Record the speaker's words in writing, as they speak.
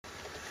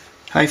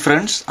Hi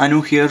friends, Anu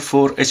here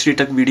for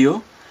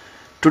HDTechVideo.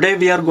 Today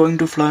we are going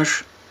to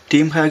flash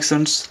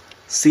Teamhacksung's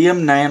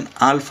CM9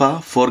 Alpha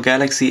for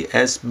Galaxy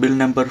S build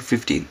number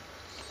 15.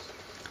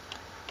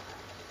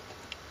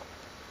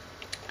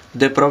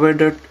 They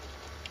provided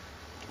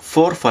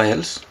 4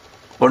 files.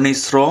 One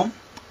is ROM,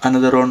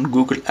 another on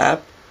Google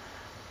App,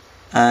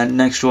 and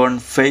next one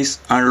Face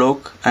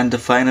Unlock, and the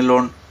final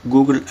one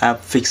Google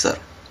App Fixer.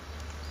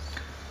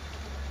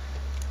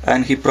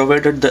 And he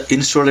provided the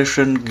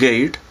installation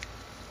guide.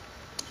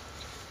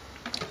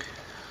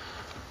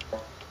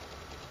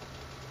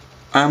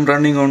 I am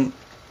running on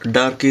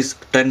Darkies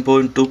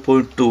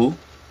 10.2.2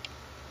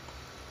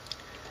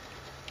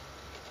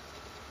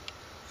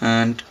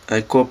 and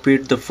I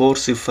copied the 4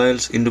 zip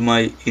files into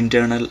my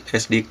internal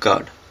SD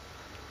card.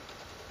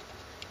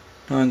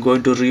 Now I am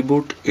going to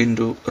reboot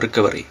into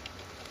recovery.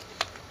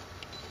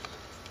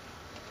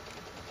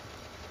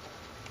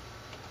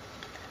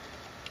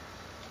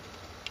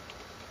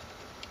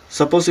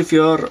 Suppose if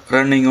you are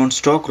running on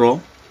stock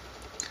ROM,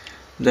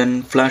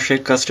 then flash a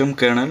custom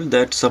kernel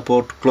that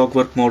support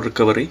clockwork mode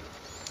recovery.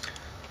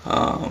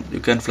 You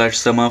can flash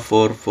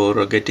semaphore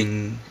for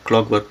getting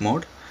clockwork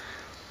mode.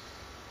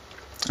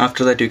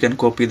 After that you can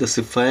copy the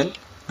zip file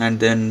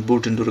and then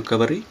boot into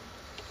recovery.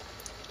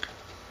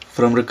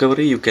 From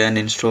recovery you can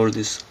install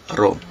this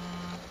ROM.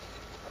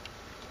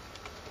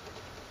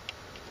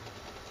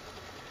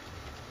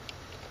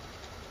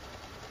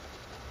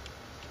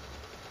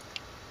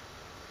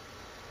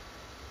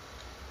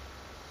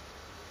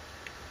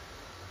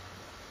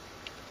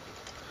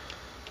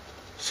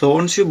 So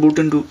once you boot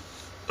into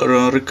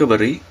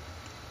recovery,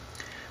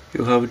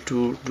 you have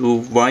to do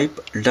wipe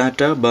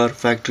data bar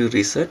factory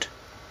reset.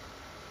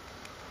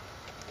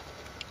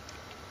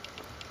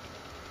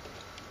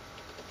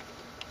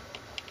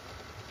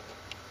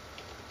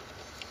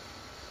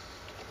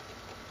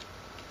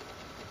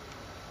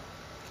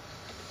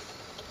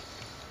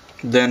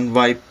 Then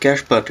wipe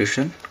cache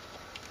partition.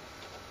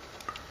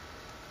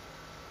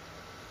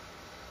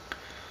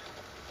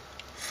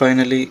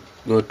 Finally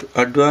go to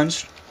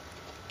advanced,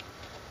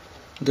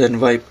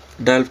 then wipe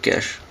delve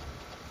cache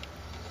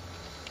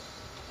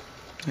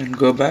and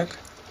go back.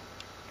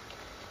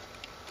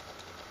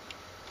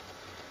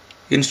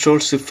 Install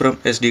zip from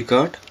SD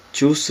card,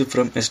 choose zip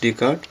from SD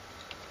card,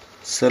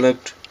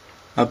 select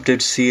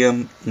update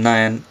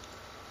CM9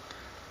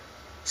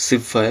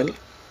 zip file.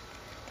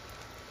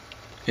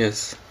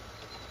 Yes.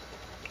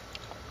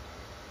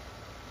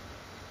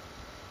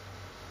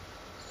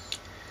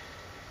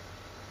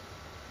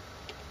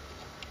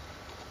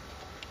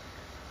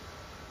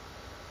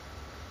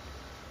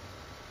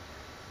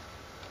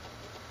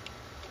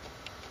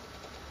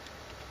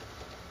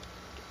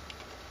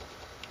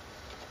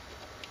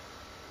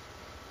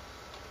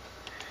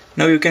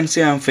 Now you can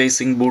see I am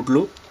facing boot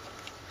loop,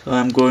 so I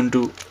am going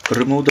to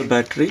remove the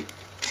battery.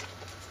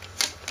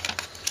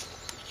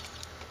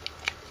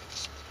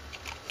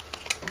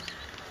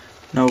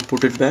 Now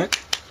put it back.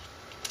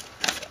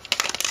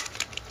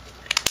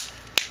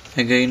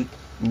 Again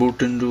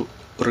boot into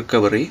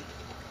recovery.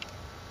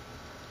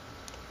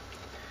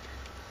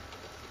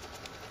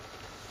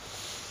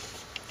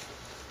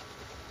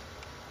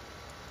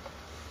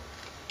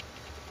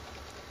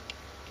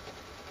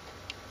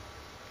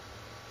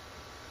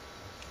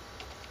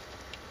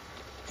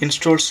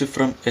 Install zip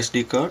from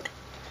SD card,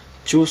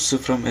 choose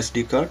zip from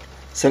SD card,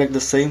 select the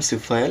same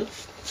zip file.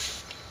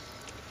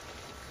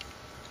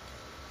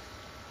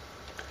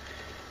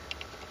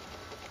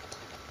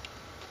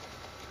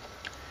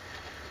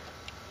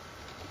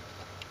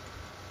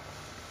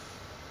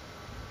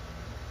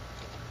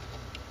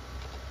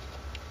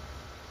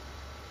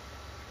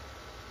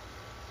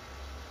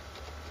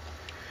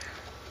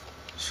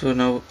 So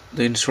now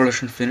the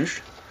installation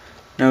finished.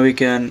 Now we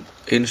can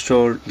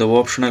install the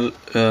optional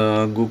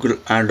Google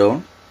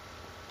add-on.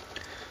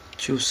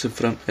 Choose zip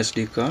from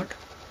SD card,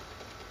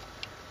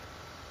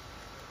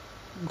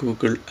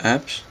 Google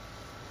Apps,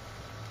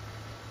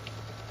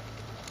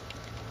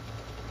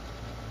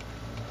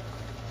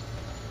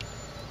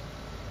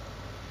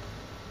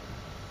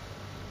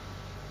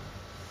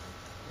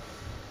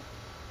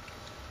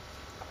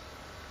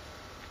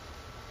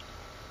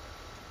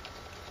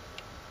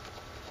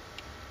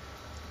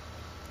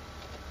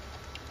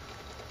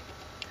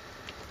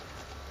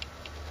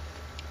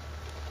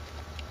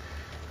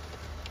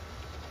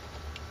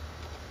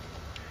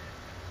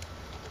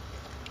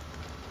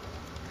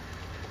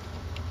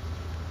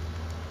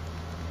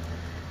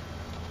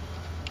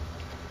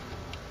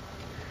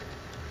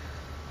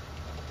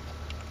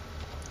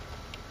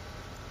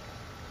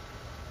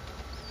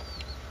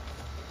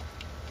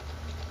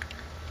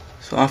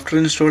 So after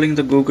installing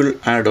the Google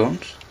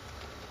add-ons,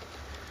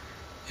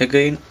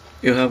 again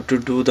you have to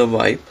do the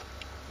wipe.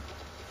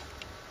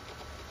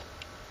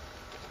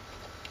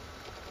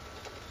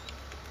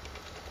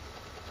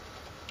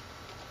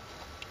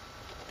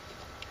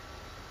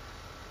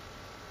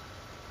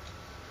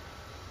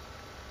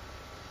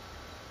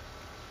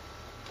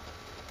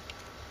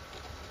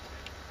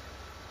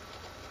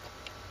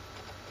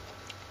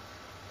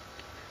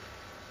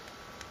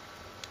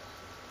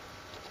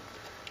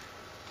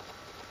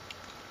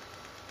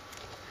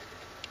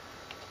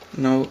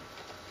 Now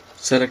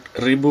select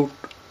reboot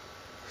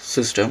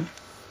system.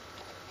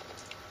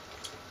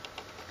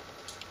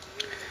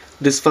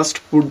 This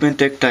first boot may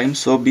take time,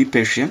 so be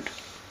patient.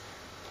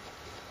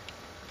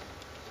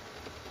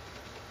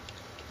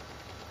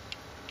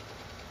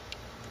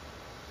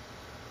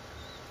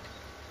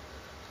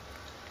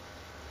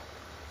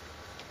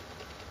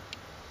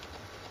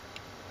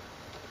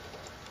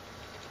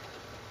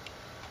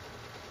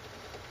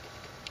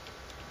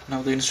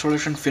 Now the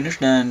installation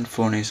finished and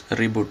phone is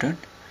rebooted.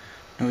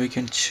 Now we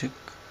can check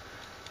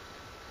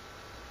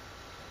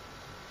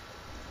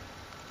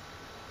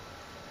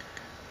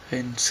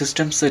in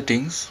system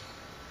settings.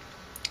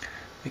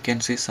 We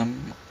can see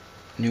some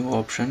new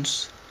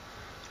options.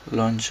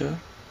 Launcher.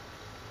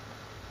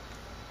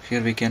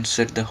 Here we can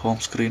set the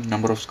home screen,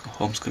 number of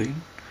home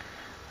screen,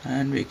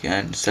 and we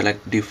can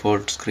select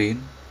default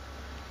screen,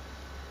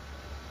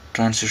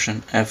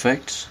 transition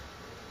effects,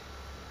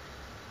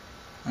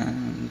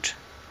 and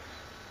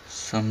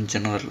some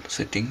general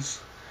settings.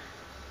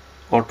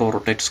 Auto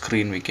rotate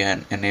screen we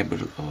can enable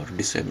or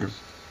disable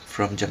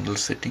from general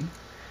setting,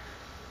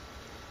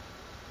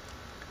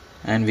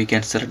 and we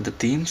can select the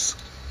themes.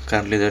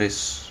 Currently there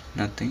is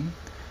nothing.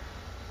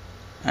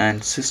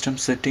 And system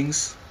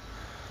settings,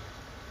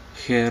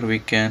 here we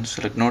can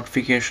select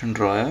notification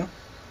drawer.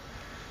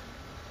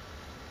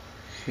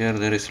 Here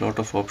there is a lot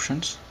of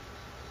options,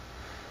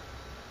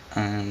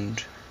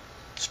 and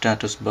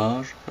status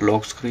bar,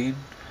 lock screen,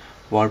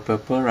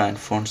 wallpaper, and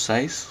font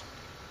size.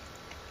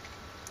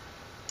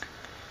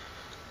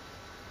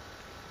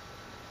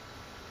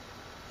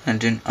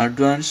 And in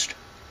advanced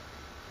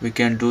we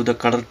can do the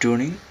color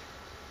tuning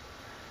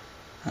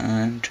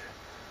and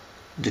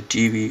the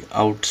TV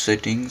out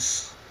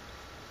settings.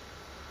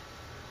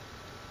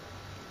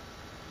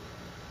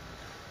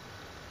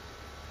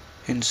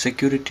 In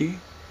security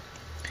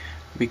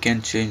we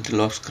can change the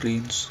lock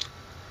screens.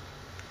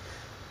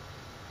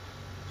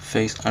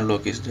 Face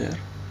unlock is there.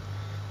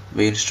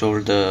 We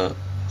installed the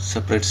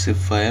separate zip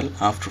file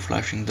after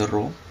flashing the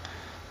ROM,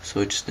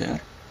 so it's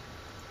there.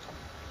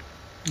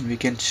 We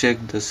can check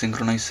the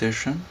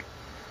synchronization,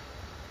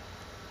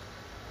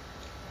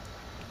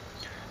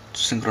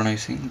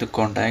 synchronizing the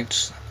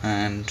contacts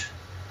and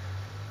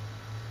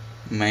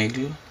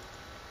mail.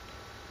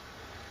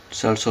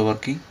 It's also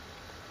working.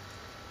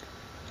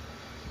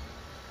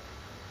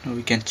 Now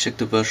we can check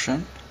the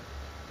version.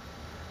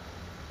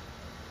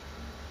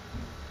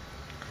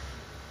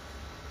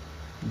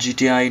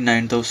 GTI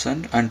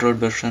 9000, Android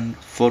version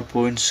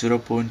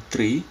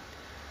 4.0.3,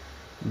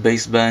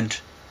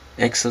 baseband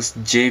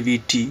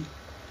XSJVT,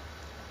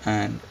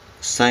 and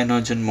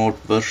Cyanogen mode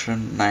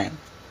version 9.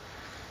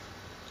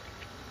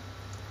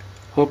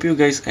 Hope you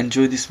guys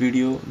enjoy this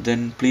video.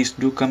 Then please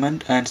do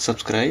comment and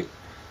subscribe.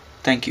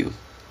 Thank you.